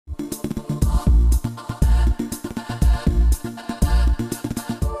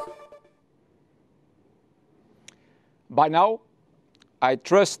By now, I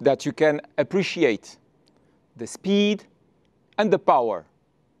trust that you can appreciate the speed and the power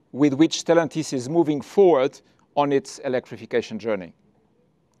with which Stellantis is moving forward on its electrification journey.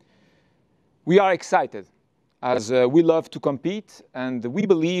 We are excited as we love to compete, and we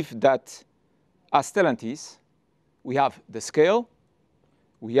believe that as Stellantis, we have the scale,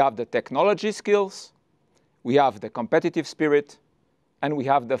 we have the technology skills, we have the competitive spirit, and we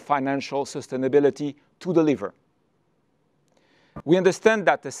have the financial sustainability to deliver. We understand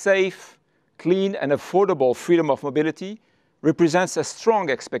that a safe, clean, and affordable freedom of mobility represents a strong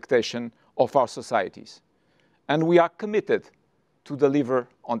expectation of our societies, and we are committed to deliver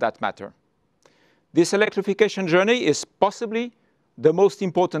on that matter. This electrification journey is possibly the most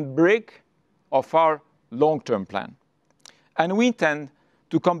important brick of our long-term plan, and we intend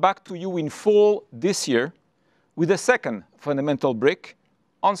to come back to you in fall this year with a second fundamental brick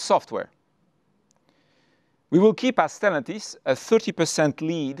on software. We will keep as Stellantis a 30%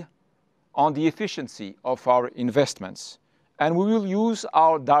 lead on the efficiency of our investments, and we will use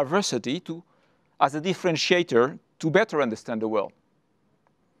our diversity as a differentiator to better understand the world.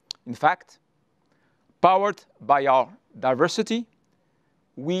 In fact, powered by our diversity,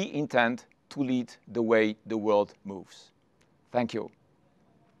 we intend to lead the way the world moves. Thank you.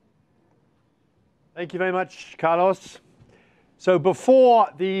 Thank you very much, Carlos. So before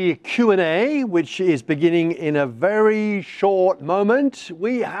the Q&A, which is beginning in a very short moment,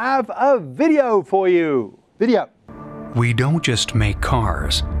 we have a video for you. Video. We don't just make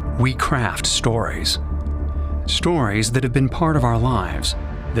cars, we craft stories. Stories that have been part of our lives,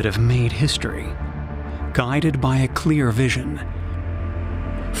 that have made history. Guided by a clear vision.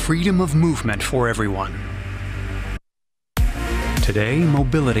 Freedom of movement for everyone. Today,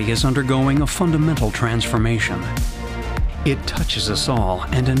 mobility is undergoing a fundamental transformation. It touches us all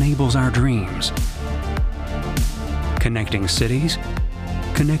and enables our dreams. Connecting cities,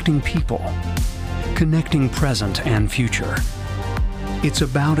 connecting people, connecting present and future. It's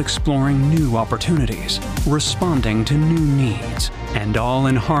about exploring new opportunities, responding to new needs, and all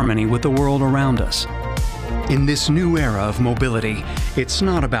in harmony with the world around us. In this new era of mobility, it's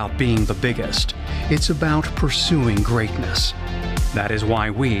not about being the biggest, it's about pursuing greatness. That is why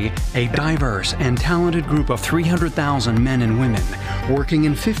we, a diverse and talented group of 300,000 men and women, working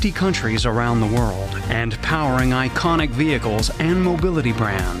in 50 countries around the world, and powering iconic vehicles and mobility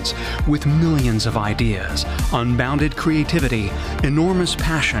brands, with millions of ideas, unbounded creativity, enormous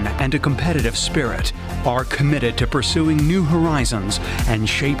passion, and a competitive spirit, are committed to pursuing new horizons and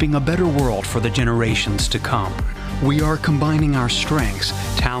shaping a better world for the generations to come. We are combining our strengths,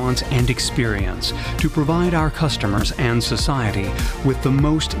 talents, and experience to provide our customers and society with the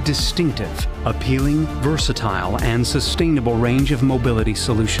most distinctive, appealing, versatile, and sustainable range of mobility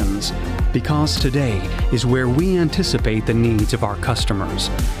solutions. Because today is where we anticipate the needs of our customers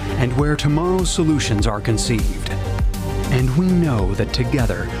and where tomorrow's solutions are conceived. And we know that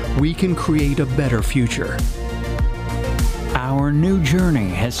together we can create a better future. Our new journey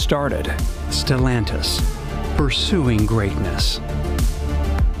has started. Stellantis. Pursuing greatness.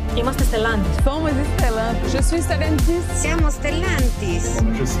 Siamo Stellantis. Somos Stellantis. Je suis Stellantis. Siamo Stellantis.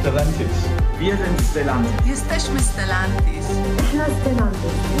 Somos Stellantis. Wir sind Stellantis. Jesteśmy Stellantis. Eحنا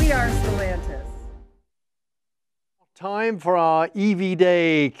Stellantis. We are Stellantis. Time for our EV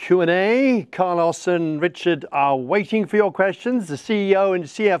Day Q&A. Carlos and Richard are waiting for your questions, the CEO and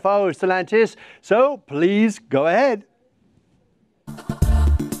CFO of Stellantis. So please go ahead.